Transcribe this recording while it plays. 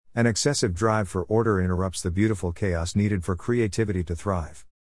An excessive drive for order interrupts the beautiful chaos needed for creativity to thrive.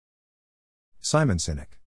 Simon Sinek.